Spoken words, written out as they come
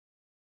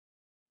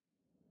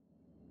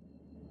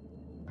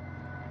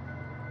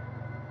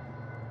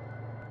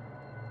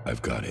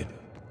I've got it.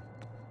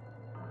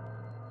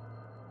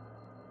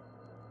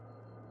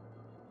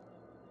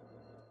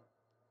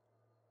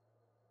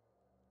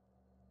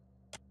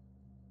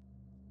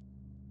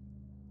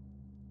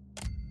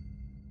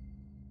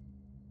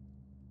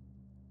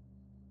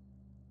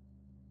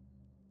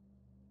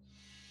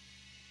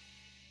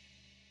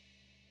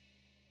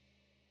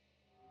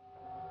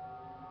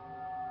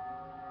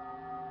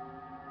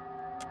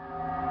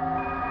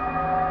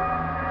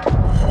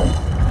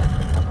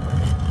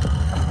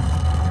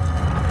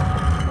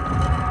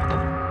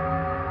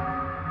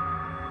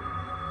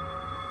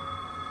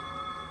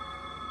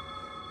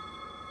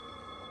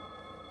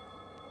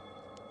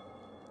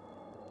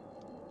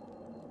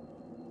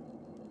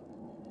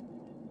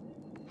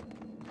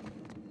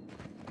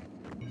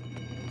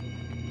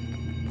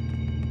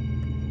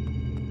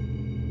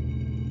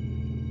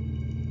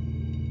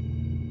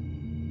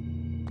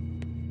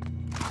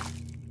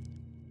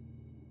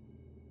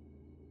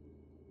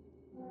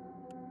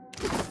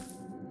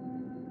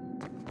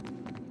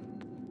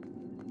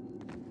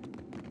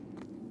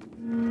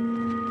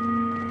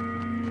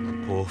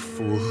 Poor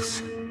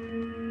fools.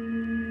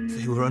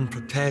 They were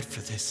unprepared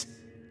for this.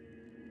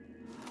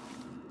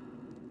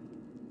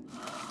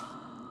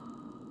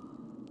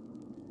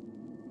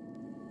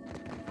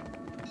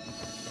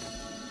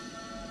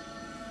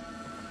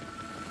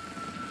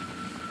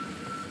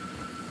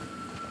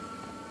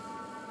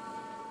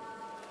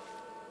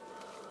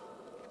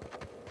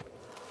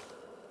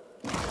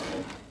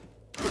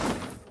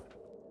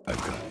 I've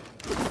got it.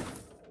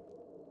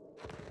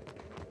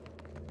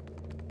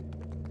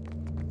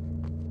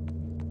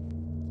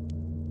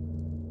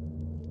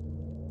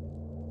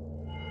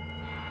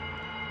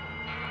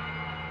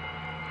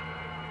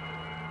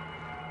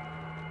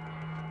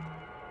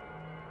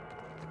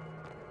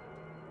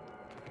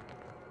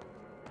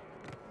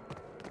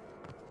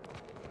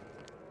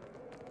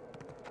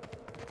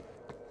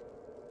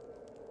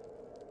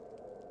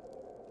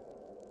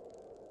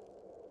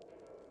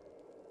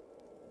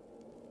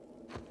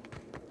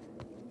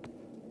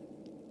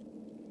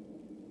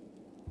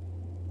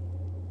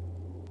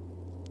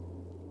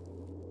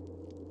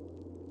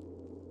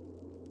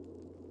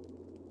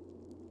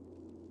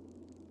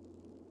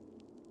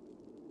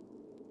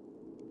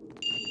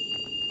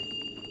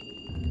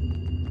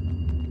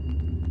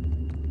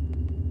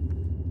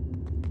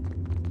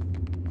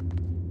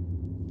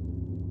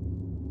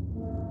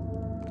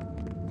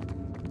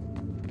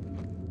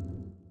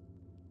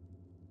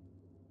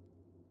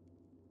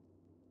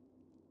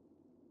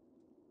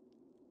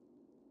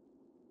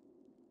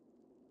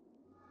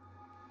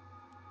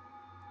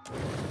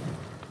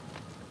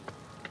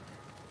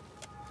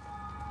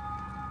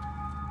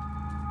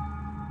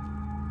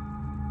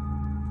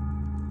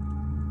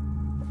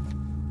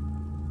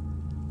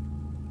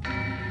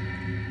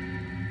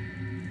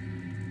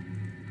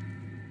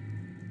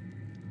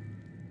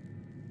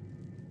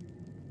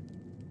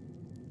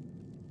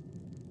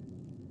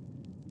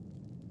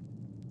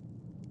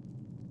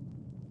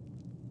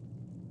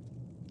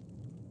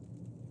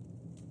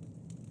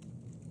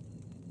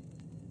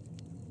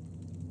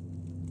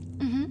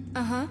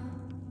 Uh-huh.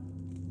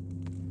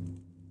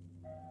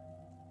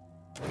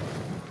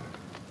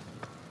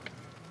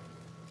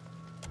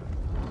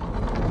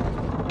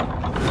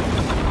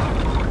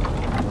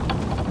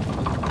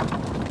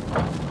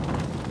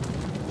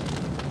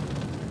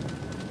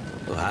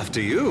 Well,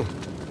 after you.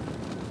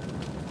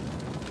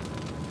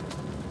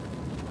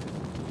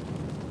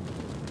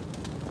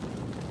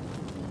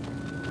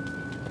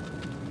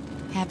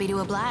 Happy to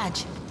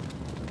oblige.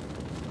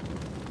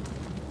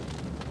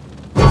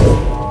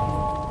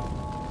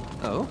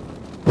 Oh?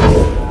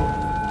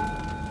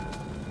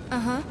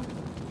 Uh-huh.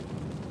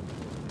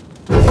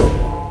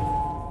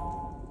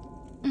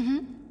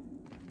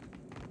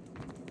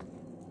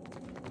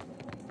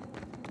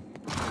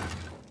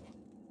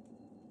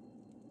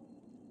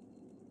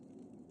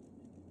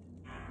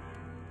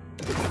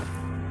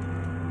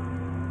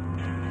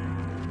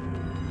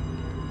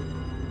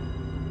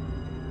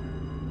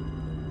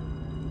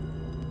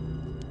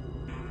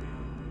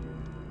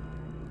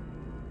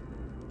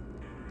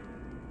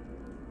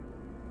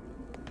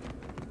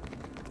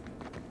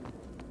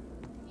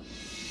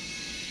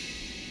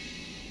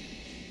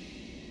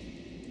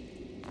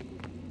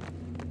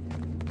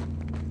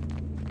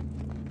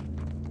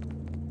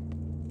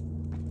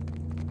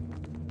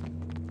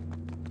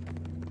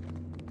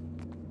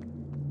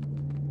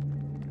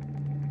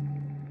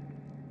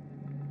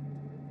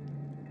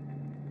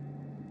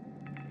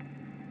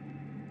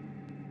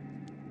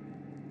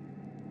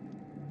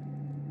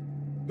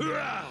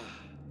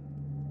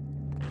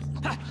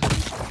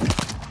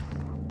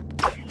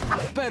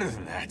 Better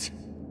than that.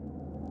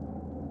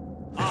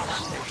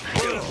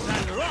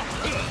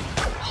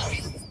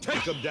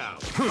 Take him down.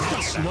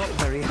 That's not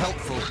very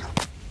helpful.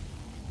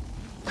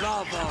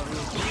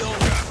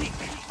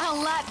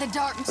 I'll light the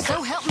darkness,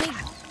 so help me.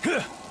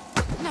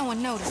 No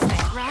one noticed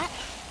that, right?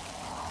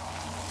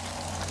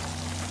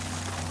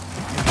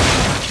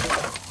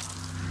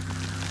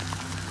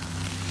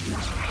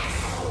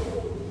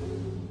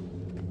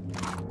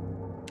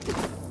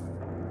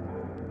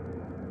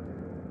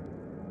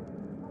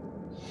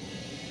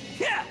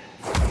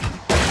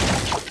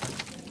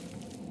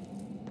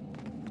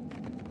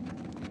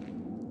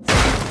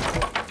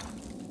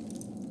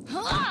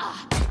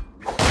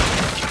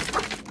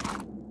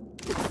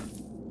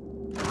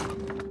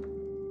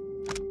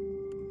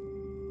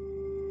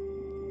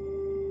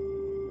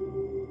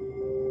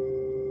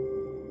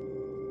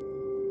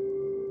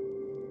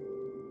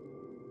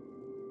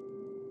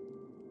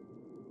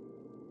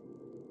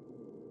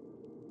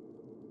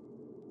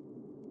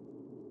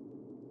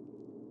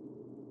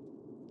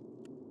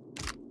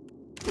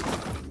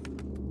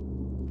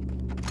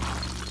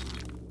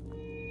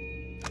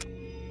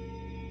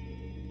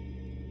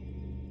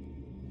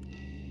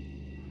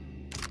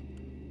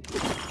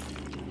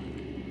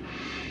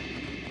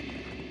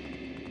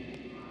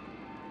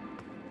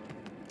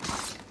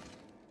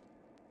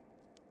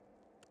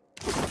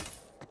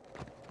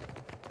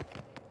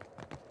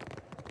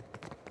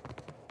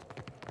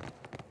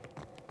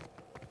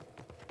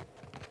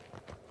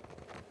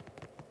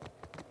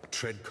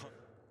 tread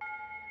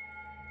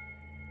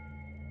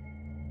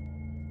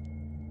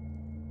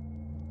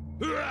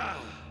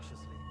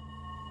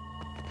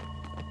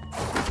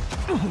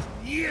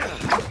Yeah.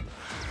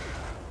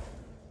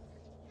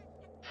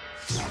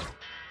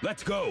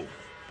 Let's go.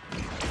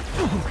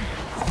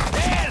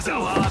 There's a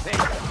harpy!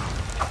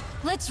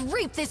 Let's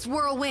reap this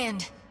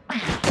whirlwind. I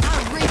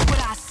reap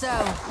what I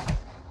sow.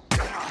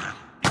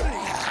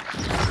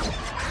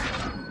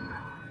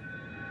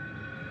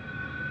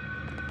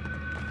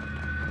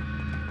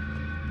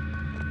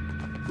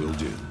 Will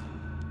do.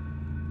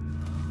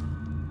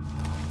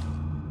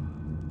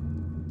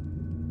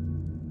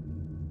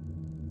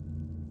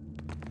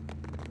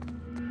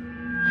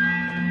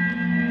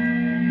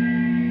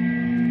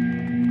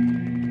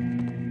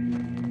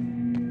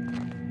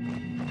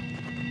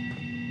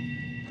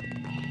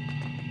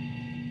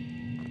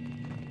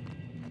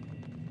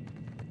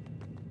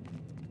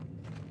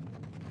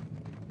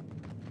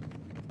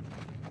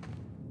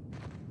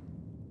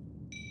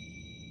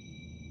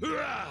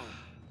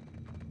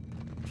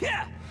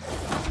 Yeah!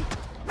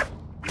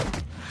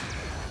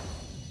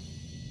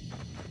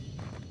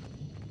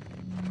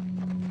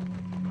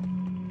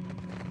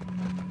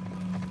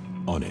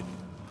 On it.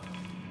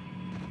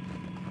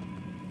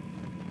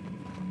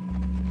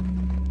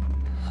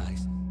 I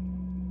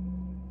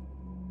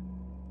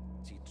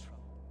see trouble.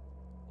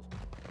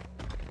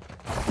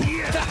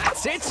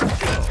 That's it!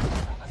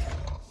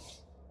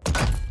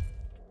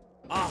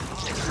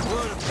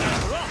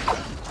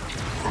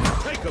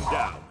 Take him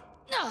down.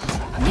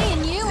 Me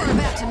and you are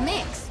about to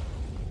mix.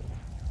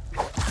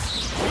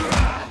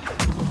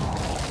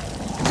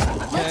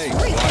 Let's Hey,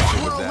 reap watch this it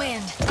with that.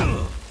 whirlwind.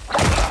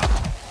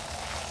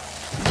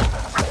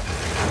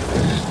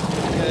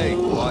 Hey,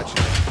 watch it.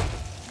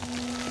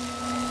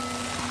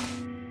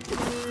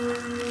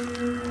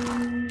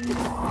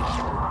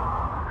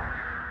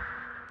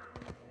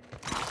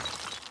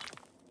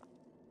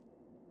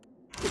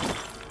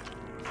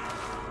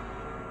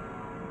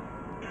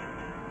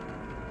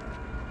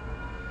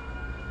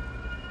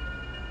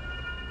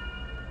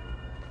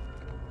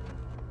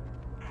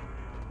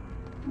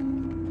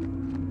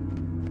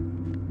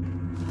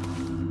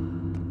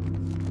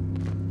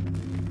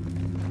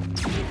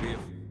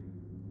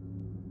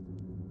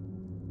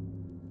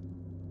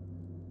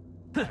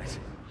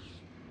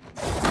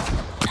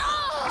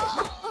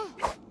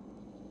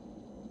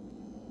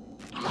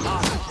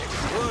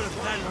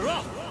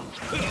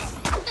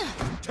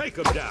 Take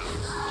him down.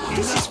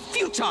 This is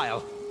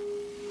futile!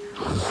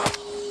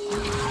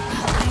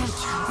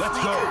 Let's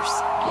go.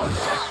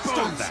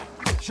 Stop that.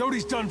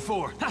 Shodi's done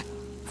for.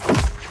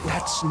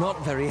 That's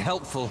not very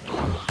helpful.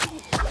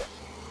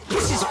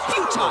 This is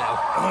futile!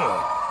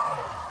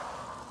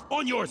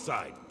 On your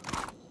side.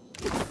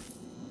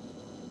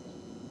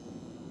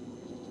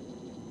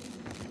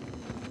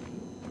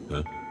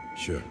 Huh?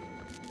 Sure.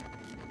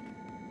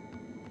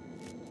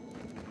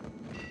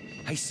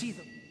 I see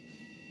the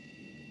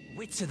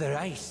wits of their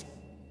eyes.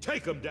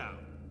 Take him down.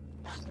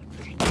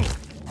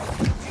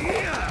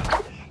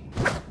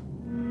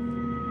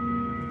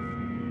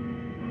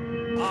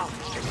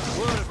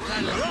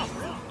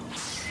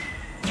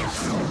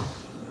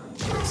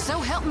 So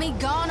help me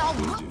God, I'll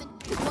whoop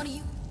the one of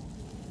you.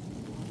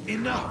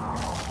 Enough.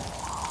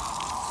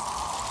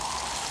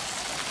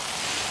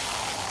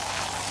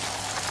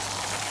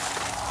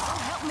 So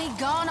help me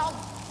God,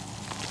 I'll...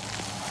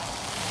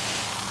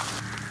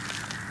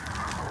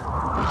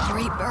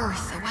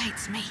 Rebirth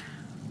awaits me.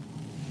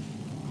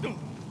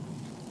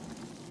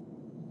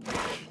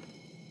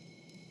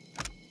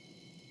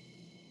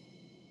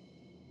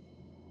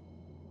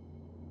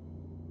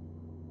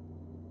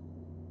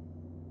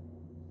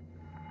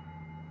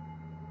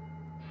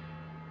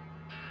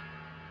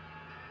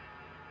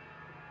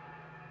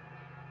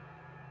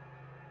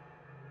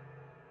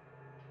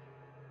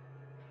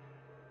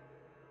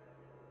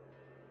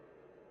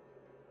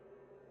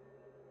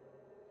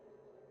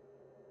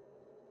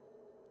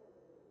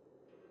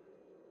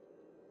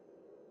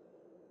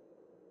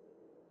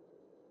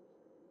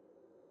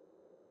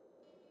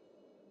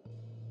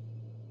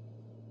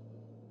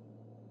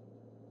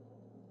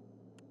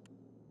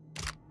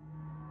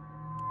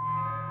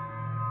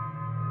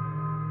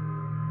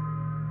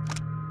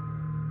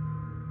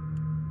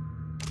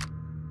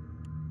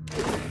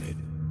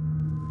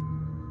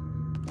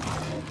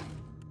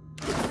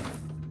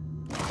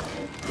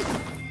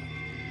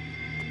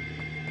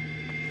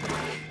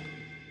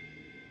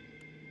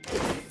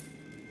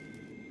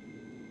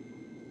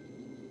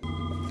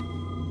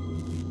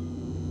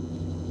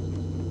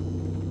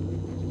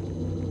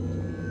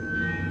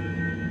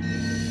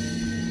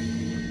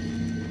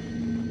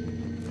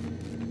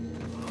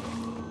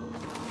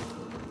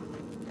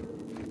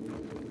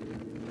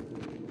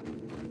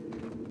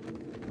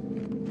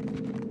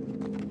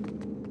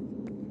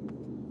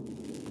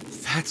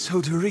 That's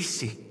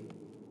Oderisi.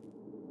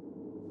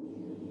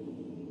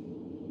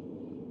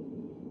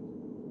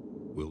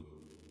 Will.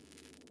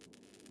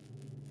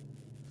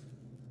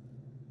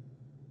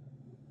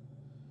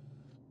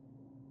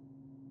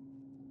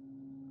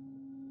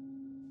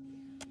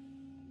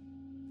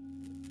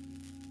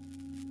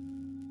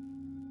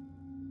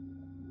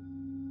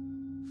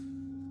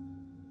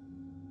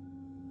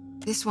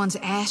 This one's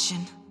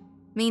ashen.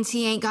 Means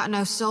he ain't got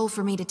no soul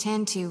for me to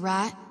tend to,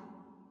 right?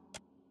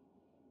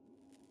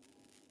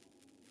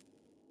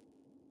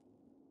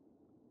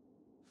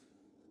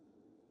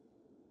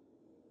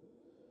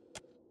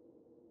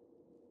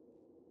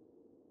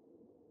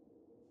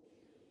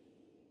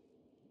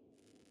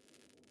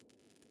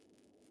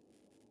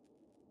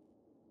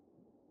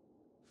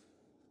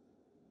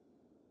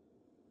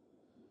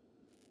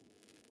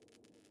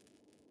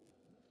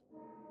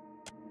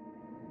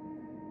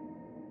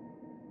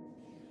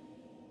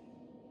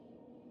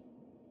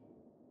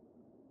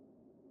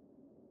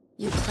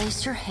 You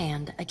place your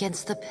hand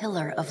against the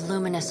pillar of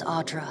luminous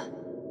Audra.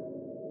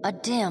 A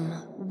dim,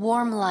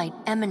 warm light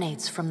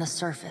emanates from the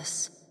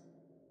surface,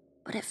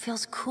 but it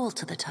feels cool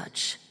to the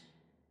touch.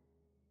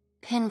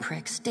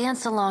 Pinpricks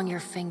dance along your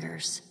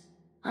fingers,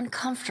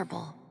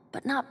 uncomfortable,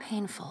 but not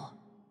painful.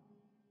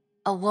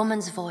 A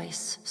woman's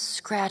voice,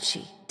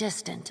 scratchy,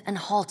 distant, and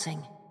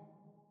halting,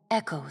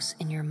 echoes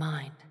in your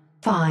mind.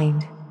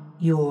 Find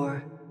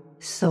your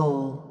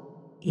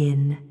soul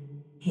in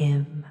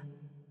him.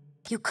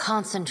 You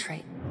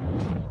concentrate,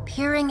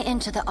 peering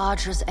into the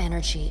Audra's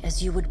energy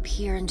as you would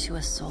peer into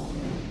a soul.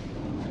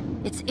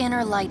 Its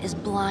inner light is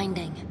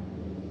blinding,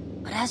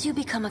 but as you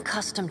become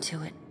accustomed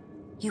to it,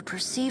 you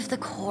perceive the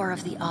core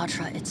of the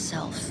Audra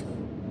itself,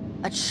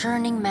 a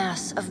churning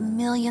mass of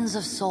millions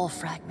of soul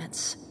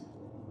fragments.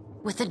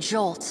 With a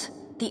jolt,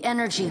 the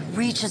energy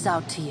reaches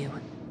out to you,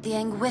 the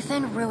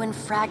Anguithan ruin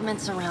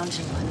fragments around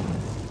you,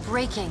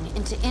 breaking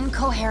into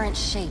incoherent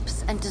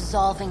shapes and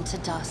dissolving to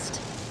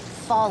dust,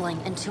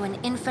 falling into an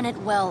infinite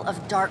well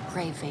of dark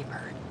gray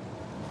vapor.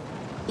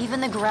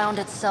 Even the ground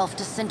itself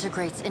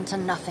disintegrates into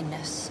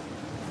nothingness.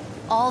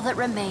 All that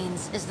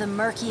remains is the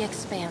murky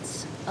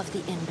expanse of the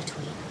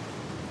in-between.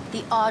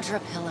 The Audra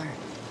pillar,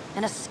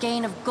 and a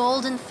skein of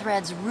golden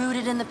threads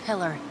rooted in the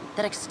pillar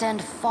that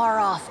extend far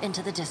off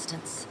into the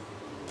distance.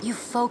 You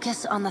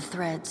focus on the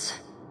threads.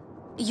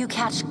 You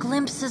catch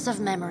glimpses of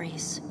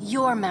memories,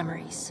 your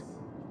memories,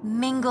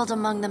 mingled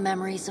among the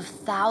memories of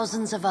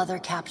thousands of other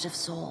captive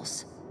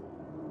souls.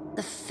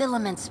 The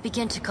filaments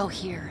begin to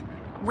cohere,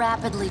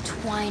 rapidly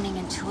twining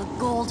into a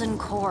golden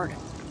cord.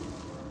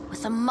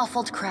 With a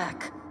muffled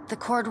crack, the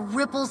cord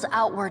ripples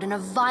outward in a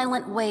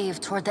violent wave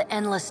toward the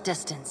endless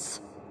distance.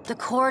 The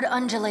cord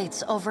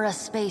undulates over a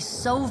space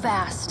so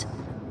vast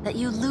that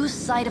you lose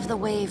sight of the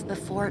wave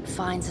before it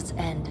finds its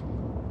end.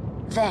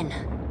 Then,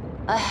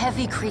 a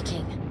heavy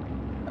creaking,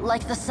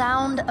 like the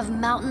sound of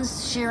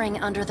mountains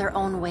shearing under their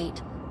own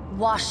weight,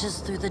 washes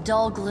through the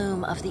dull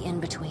gloom of the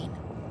in-between.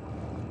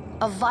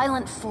 A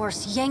violent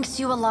force yanks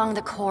you along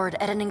the cord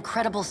at an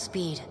incredible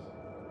speed.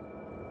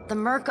 The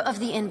murk of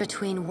the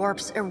in-between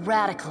warps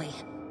erratically,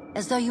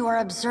 as though you are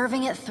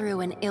observing it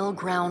through an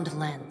ill-ground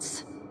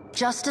lens.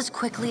 Just as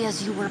quickly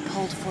as you were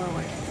pulled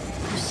forward,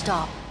 you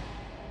stop,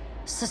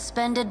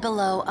 suspended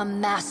below a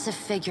massive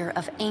figure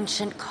of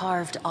ancient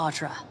carved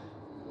Audra.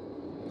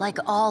 Like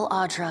all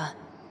Audra,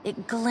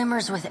 it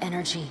glimmers with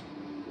energy,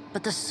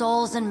 but the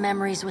souls and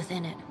memories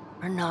within it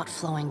are not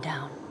flowing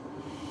down.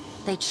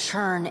 They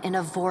churn in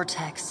a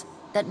vortex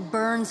that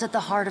burns at the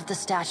heart of the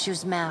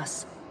statue's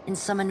mass in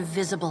some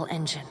invisible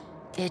engine.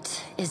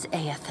 It is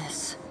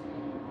Eothas.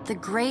 The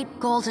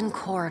great golden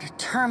cord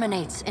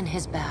terminates in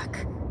his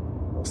back,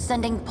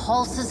 sending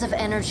pulses of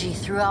energy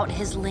throughout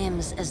his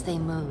limbs as they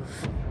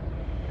move.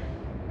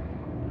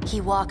 He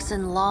walks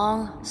in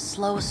long,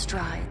 slow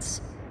strides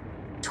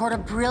toward a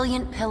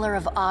brilliant pillar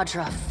of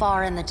Audra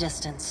far in the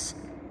distance.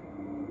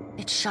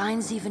 It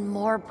shines even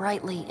more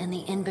brightly in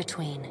the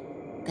in-between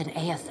than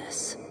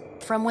Eothas.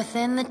 From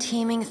within the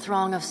teeming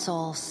throng of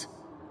souls,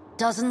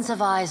 dozens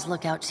of eyes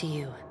look out to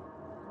you.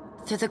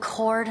 Through the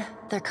cord,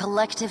 their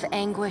collective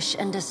anguish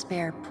and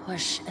despair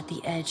push at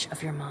the edge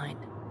of your mind.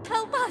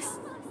 Help us!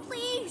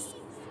 Please!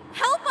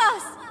 Help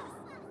us!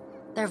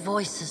 Their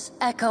voices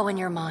echo in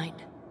your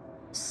mind.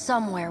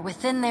 Somewhere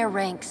within their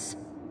ranks,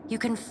 you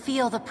can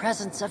feel the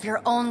presence of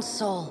your own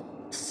soul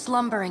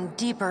slumbering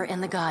deeper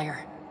in the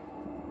gyre.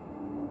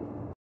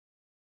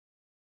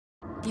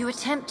 You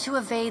attempt to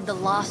evade the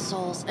lost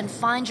souls and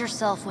find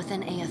yourself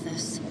within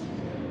Eothas.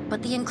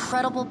 But the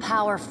incredible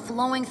power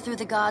flowing through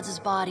the god's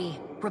body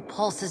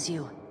repulses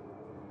you.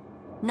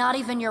 Not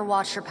even your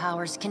Watcher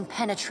powers can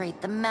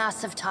penetrate the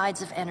massive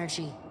tides of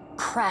energy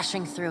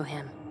crashing through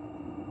him.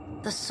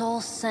 The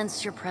souls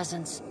sense your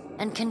presence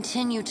and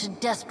continue to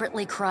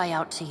desperately cry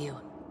out to you.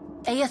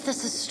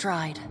 Eothas'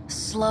 stride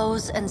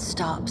slows and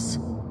stops.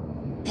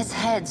 His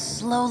head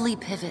slowly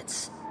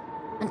pivots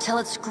until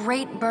its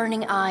great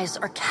burning eyes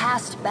are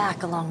cast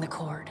back along the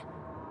cord.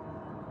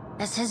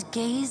 As his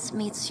gaze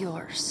meets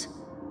yours,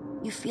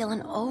 you feel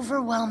an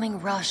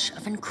overwhelming rush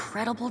of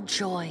incredible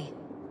joy,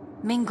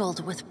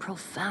 mingled with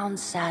profound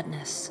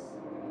sadness.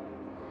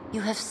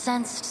 You have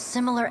sensed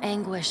similar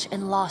anguish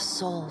in lost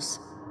souls,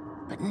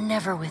 but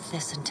never with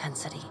this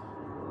intensity.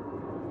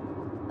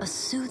 A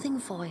soothing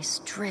voice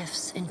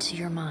drifts into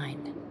your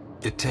mind.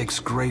 It takes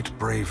great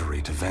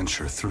bravery to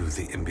venture through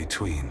the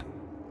in-between,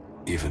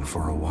 even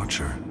for a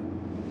Watcher.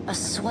 A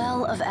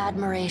swell of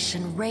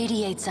admiration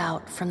radiates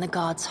out from the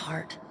god's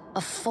heart,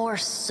 a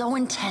force so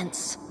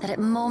intense that it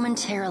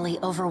momentarily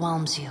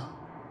overwhelms you.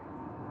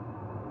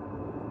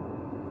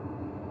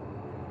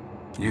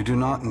 You do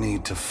not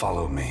need to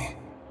follow me,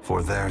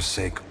 for their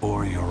sake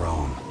or your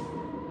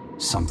own.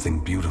 Something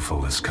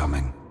beautiful is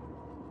coming.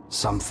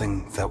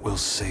 Something that will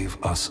save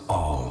us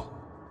all.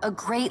 A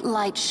great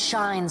light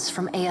shines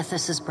from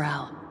Eothas'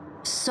 brow,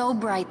 so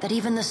bright that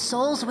even the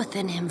souls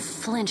within him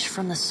flinch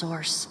from the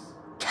source,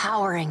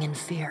 cowering in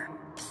fear.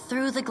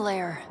 Through the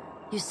glare,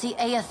 you see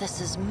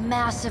Eothas'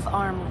 massive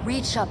arm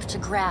reach up to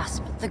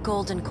grasp the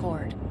golden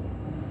cord.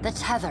 The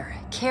tether,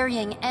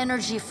 carrying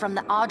energy from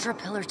the Audra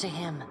pillar to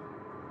him,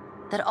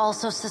 that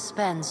also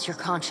suspends your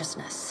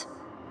consciousness.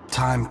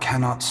 Time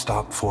cannot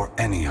stop for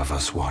any of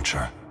us,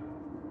 Watcher.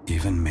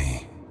 Even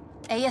me.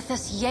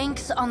 Eothas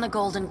yanks on the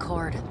golden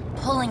cord,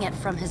 pulling it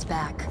from his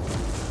back.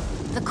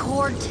 The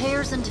cord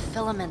tears into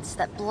filaments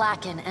that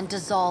blacken and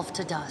dissolve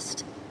to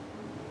dust.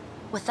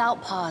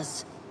 Without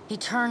pause, he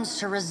turns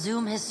to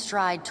resume his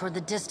stride toward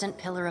the distant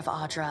pillar of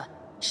Audra,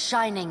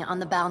 shining on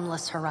the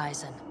boundless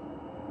horizon.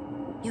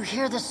 You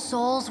hear the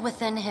souls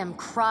within him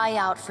cry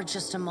out for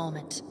just a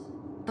moment,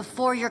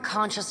 before your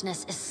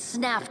consciousness is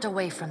snapped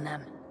away from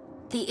them.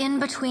 The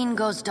in-between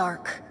goes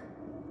dark.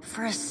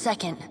 For a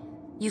second,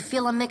 you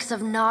feel a mix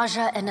of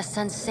nausea and a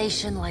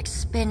sensation like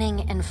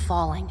spinning and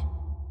falling.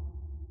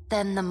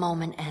 Then the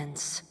moment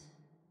ends.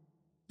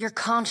 Your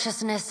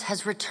consciousness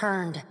has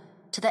returned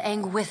to the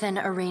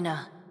Angwithan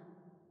arena.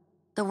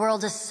 The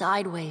world is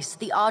sideways,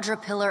 the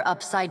Audra pillar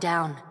upside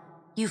down.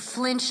 You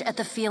flinch at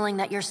the feeling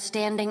that you're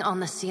standing on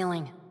the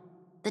ceiling.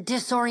 The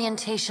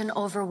disorientation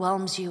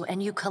overwhelms you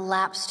and you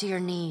collapse to your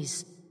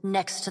knees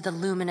next to the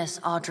luminous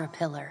Audra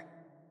pillar.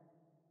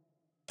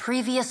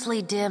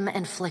 Previously dim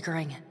and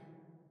flickering,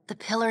 the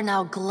pillar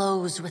now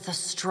glows with a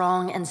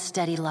strong and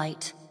steady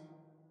light.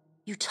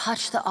 You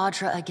touch the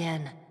Audra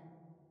again,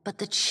 but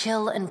the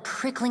chill and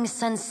prickling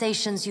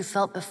sensations you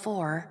felt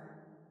before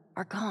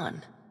are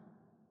gone,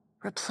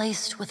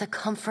 replaced with a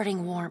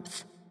comforting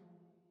warmth,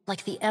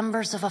 like the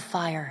embers of a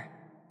fire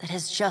that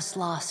has just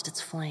lost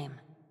its flame.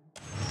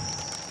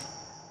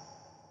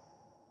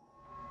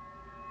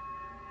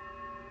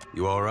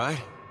 You all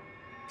right?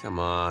 Come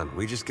on,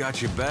 we just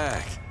got you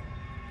back.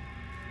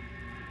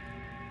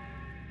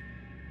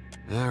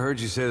 I heard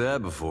you say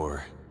that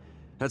before.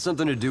 Had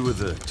something to do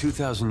with a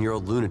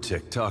 2,000-year-old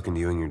lunatic talking to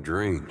you in your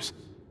dreams.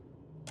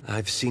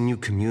 I've seen you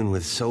commune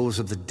with souls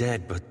of the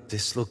dead, but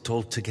this looked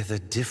altogether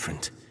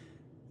different.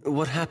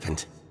 What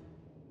happened?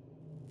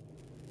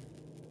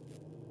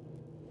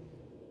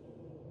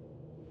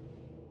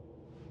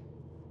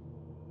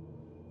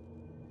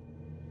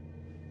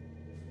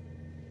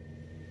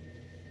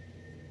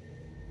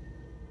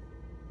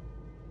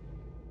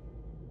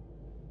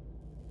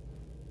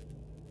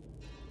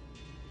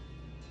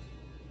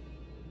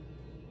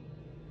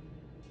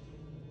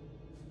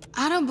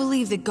 I don't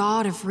believe the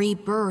god of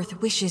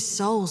rebirth wishes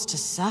souls to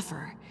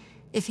suffer.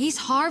 If he's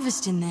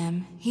harvesting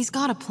them, he's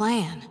got a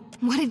plan.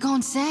 What did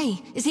Gon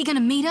say? Is he gonna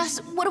meet us?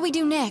 What do we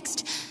do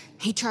next?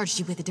 He charged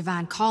you with a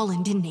divine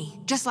calling, didn't he?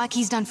 Just like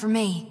he's done for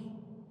me.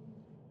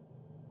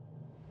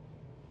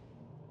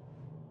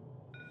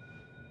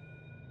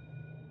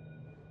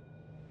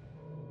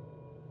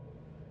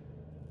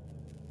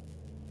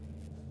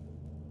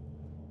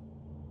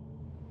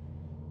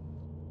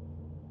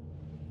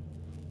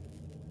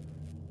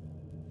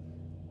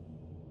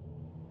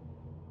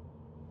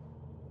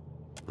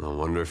 I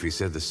wonder if he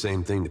said the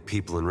same thing to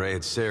people in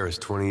Rayed Saris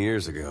 20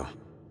 years ago.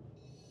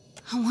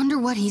 I wonder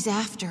what he's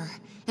after,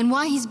 and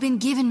why he's been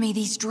giving me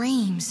these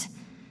dreams.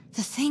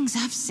 The things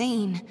I've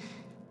seen,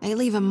 they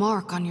leave a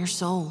mark on your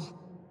soul.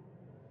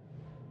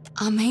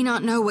 I may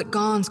not know what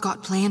Gon's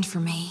got planned for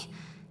me,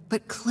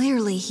 but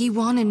clearly he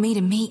wanted me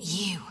to meet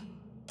you.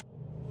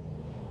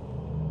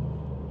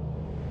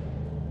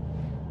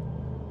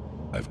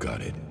 I've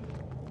got it.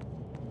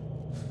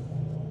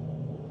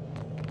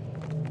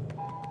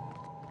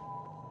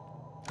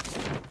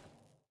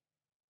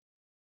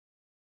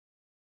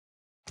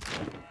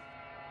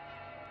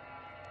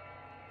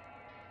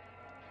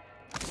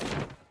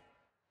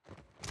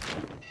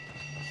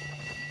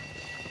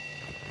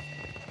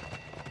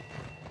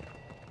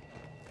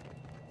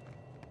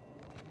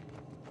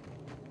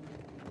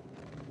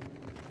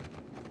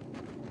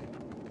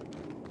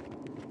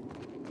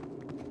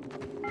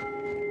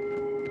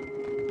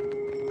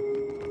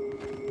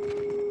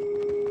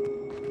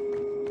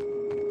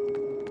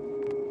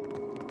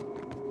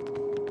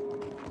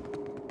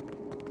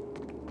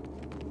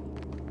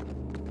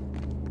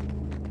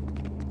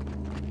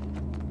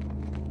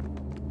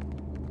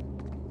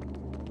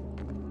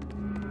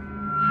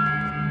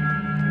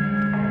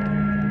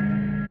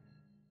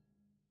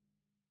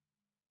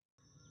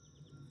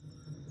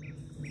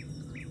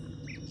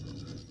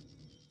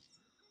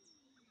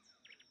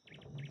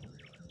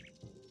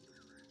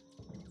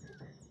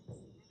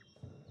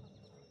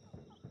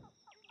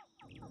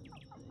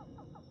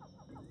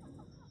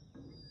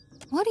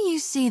 What do you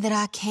see that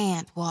I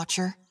can't,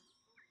 Watcher?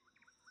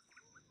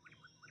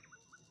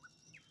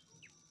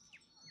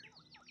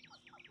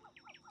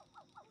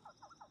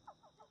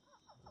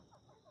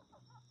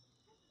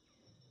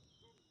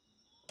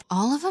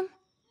 All of them?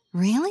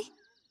 Really?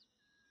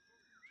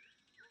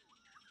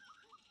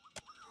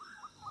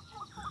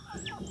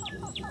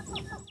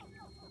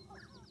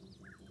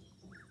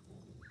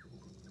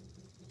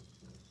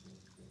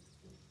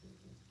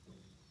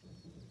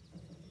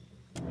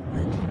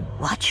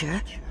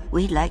 Watcher,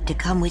 we'd like to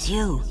come with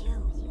you.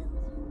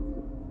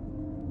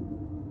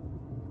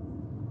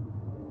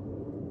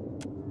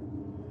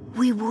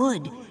 We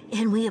would,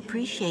 and we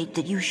appreciate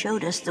that you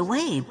showed us the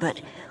way,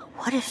 but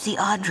what if the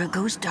Audra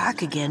goes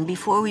dark again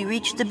before we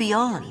reach the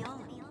Beyond?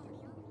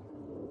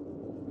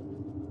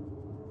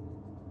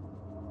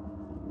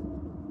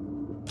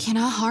 Can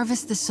I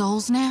harvest the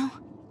souls now?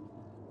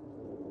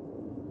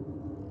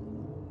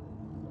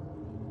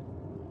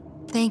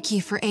 Thank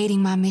you for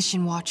aiding my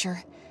mission,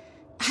 Watcher.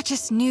 I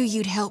just knew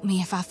you'd help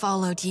me if I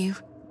followed you.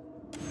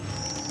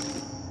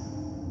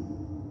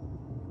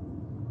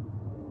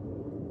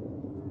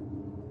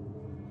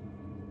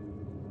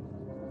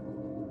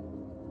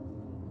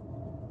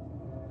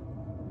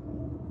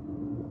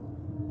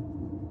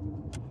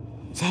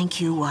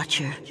 Thank you,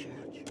 Watcher.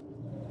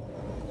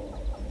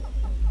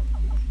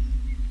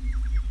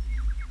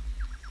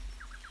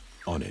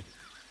 On it.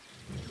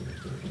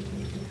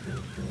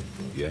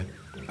 Yeah,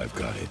 I've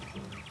got it.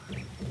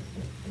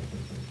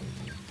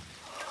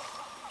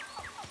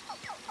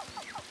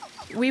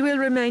 We will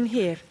remain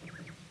here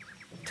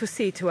to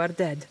see to our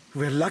dead.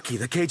 We're lucky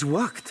the cage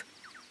worked.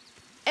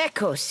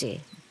 Echosi,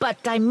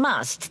 but I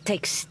must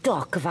take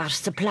stock of our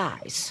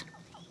supplies.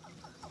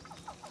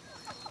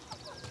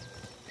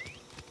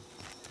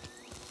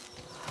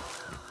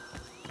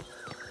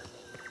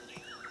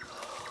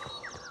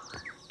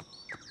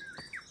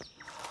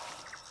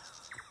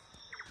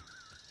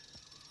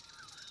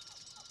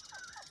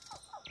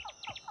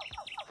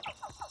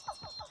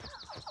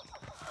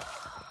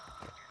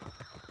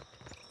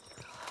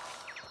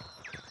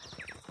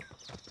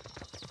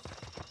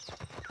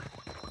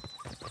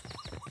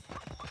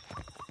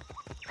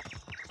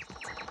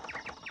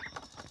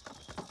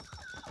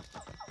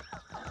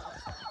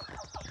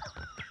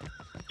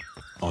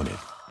 On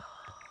it.